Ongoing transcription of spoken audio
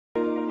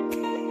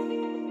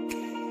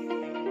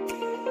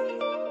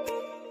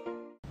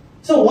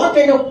So what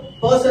kind of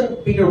person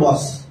Peter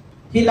was?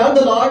 He loved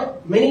the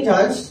Lord many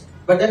times,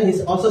 but then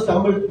he's also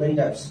stumbled many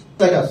times.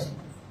 Like us,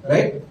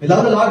 right? We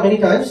love the Lord many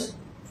times,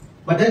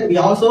 but then we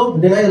also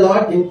deny the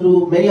Lord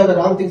through many other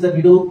wrong things that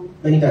we do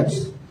many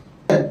times.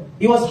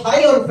 He was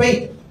high on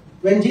faith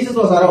when Jesus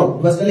was around.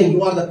 He was telling,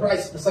 you are the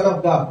Christ, the Son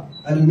of God.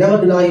 I will never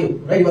deny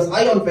you. Right? He was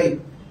high on faith.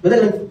 But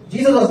then when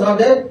Jesus was not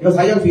there, he was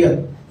high on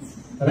fear.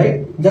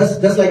 Right?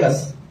 Just like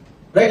us.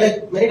 Right?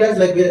 Like many times,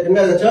 like when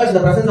we're in the church, in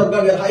the presence of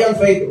God, we are high on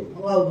faith.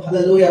 Oh,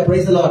 hallelujah,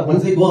 praise the Lord.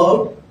 Once we go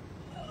out,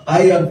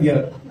 high on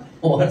fear.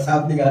 Oh, what's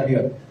happening out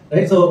here?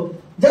 Right? So,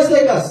 just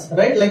like us,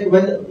 right? Like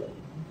when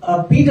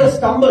Peter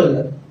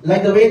stumbled,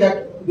 like the way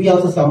that we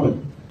also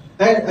stumbled.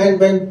 And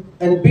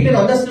when Peter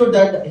understood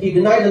that he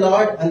denied the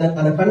Lord and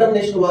the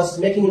condemnation was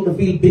making him to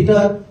feel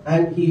bitter,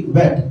 and he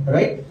wept,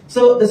 right?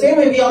 So the same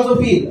way we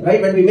also feel, right?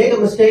 When we make a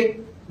mistake,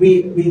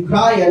 we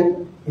cry,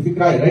 and if we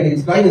cry,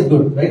 right? Crying is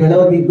good, right?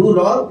 Whenever we do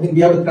wrong, we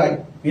have to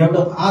cry. We have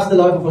to ask the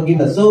Lord for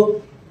forgiveness.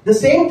 So the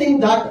same thing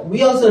that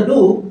we also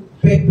do,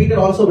 Peter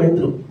also went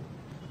through.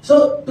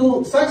 So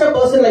to such a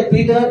person like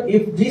Peter,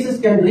 if Jesus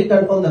can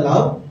reconfirm the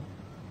love,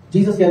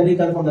 Jesus can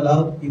reconfirm the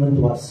love even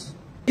to us.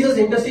 Jesus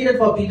interceded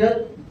for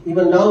Peter.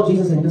 Even now,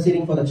 Jesus is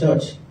interceding for the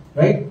church,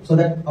 right? So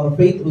that our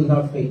faith will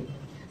not fail.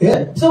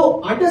 Yeah.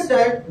 So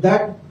understand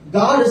that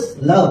God is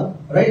love,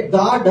 right?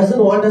 God doesn't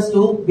want us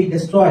to be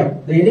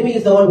destroyed. The enemy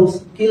is the one who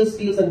kills,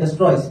 steals, and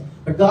destroys.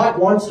 But God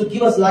wants to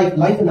give us life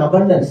in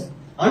abundance.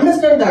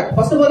 Understand that.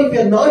 First of all, if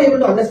you are not able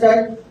to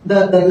understand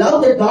the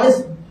love that God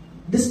is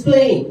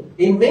displaying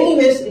in many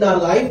ways in our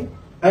life,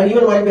 and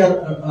even when we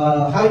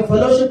are having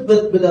fellowship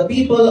with the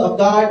people of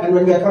God, and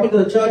when we are coming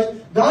to the church,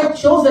 God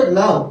shows that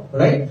love,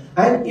 right?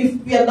 And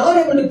if we are not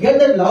able to get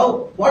that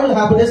love, what will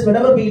happen is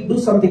whenever we do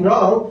something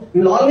wrong,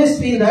 we will always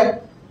feel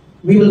that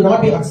we will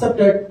not be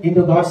accepted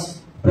into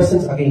God's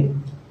presence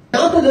again.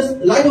 After this,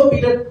 life of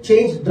Peter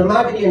changed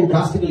dramatically and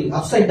drastically,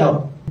 upside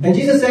down. And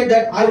Jesus said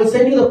that I will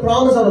send you the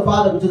promise of the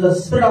Father, which is the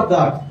Spirit of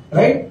God,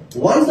 right?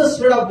 Once the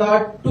Spirit of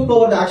God took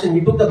over the action,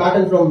 he took the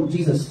baton from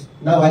Jesus.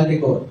 Now I'll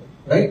take over,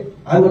 right?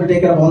 I'm going to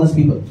take care of all these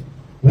people.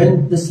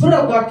 When the Spirit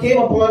of God came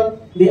upon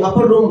the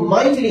upper room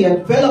mightily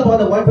and fell upon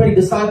the 120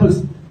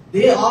 disciples,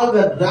 they all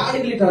were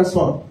radically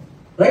transformed.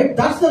 Right?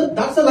 That's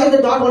the life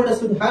that God wants us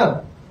to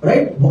have.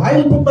 Right? I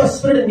will put my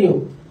Spirit in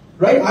you.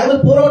 Right? I will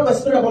pour out my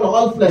Spirit upon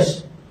all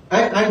flesh.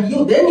 And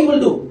you will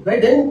do.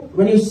 Right? Then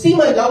when you see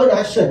my love in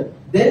action,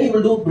 then you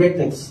will do great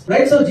things.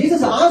 Right? So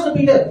Jesus asked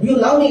Peter, do you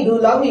love me? Do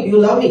you love me? Do you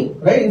love me?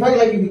 Right? In fact,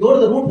 like if you go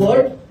to the root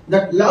word,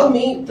 that love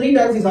me, 3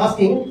 times he's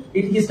asking,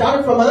 he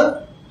started from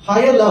a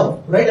higher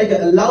love, right? Like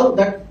a love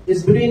that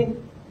is between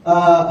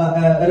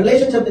a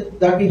relationship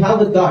that we have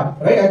with God,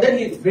 right? And then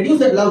he reduced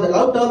that love. The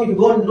love term, if you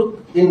go and look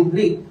in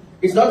Greek,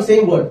 it's not the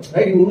same word,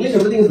 right? In English,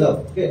 everything is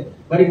love, okay?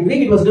 But in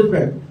Greek, it was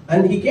different.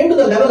 And he came to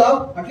the level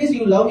of, at least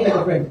you love me like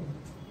a friend.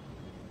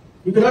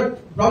 You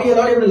probably you're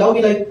not able to love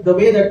me like the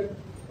way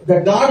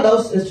that God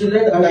loves his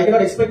children, and I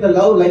cannot expect the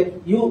love like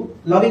you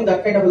loving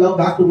that kind of love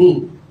back to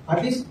me.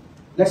 At least,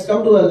 let's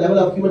come to a level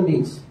of human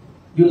beings.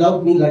 You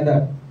love me like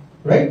that,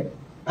 right?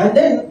 And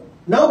then,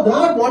 now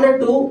God wanted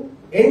to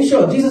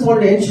ensure, Jesus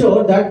wanted to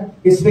ensure that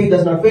his faith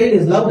does not fail,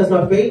 his love does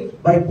not fail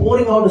by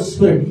pouring out his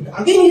Spirit.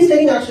 Again, he's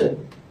taking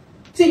action.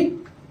 See,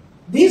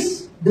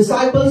 these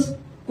disciples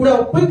could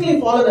have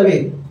quickly fallen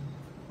away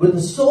with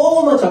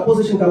so much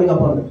opposition coming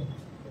upon them.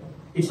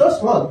 It's not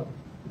small.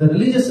 The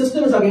religious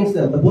system is against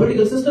them. The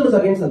political system is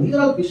against them. These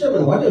are all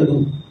fishermen. What do you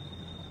do?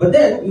 But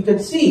then, you can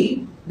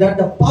see that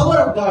the power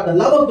of God, the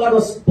love of God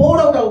was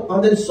poured out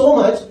on them so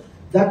much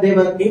that they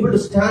were able to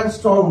stand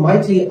strong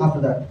mightily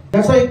after that.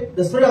 That's why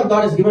the Spirit of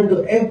God is given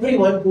to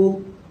everyone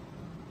who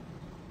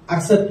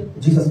accepts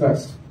Jesus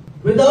Christ.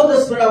 Without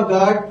the Spirit of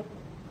God,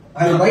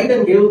 I write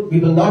and give, we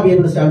will not be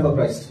able to stand for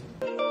Christ.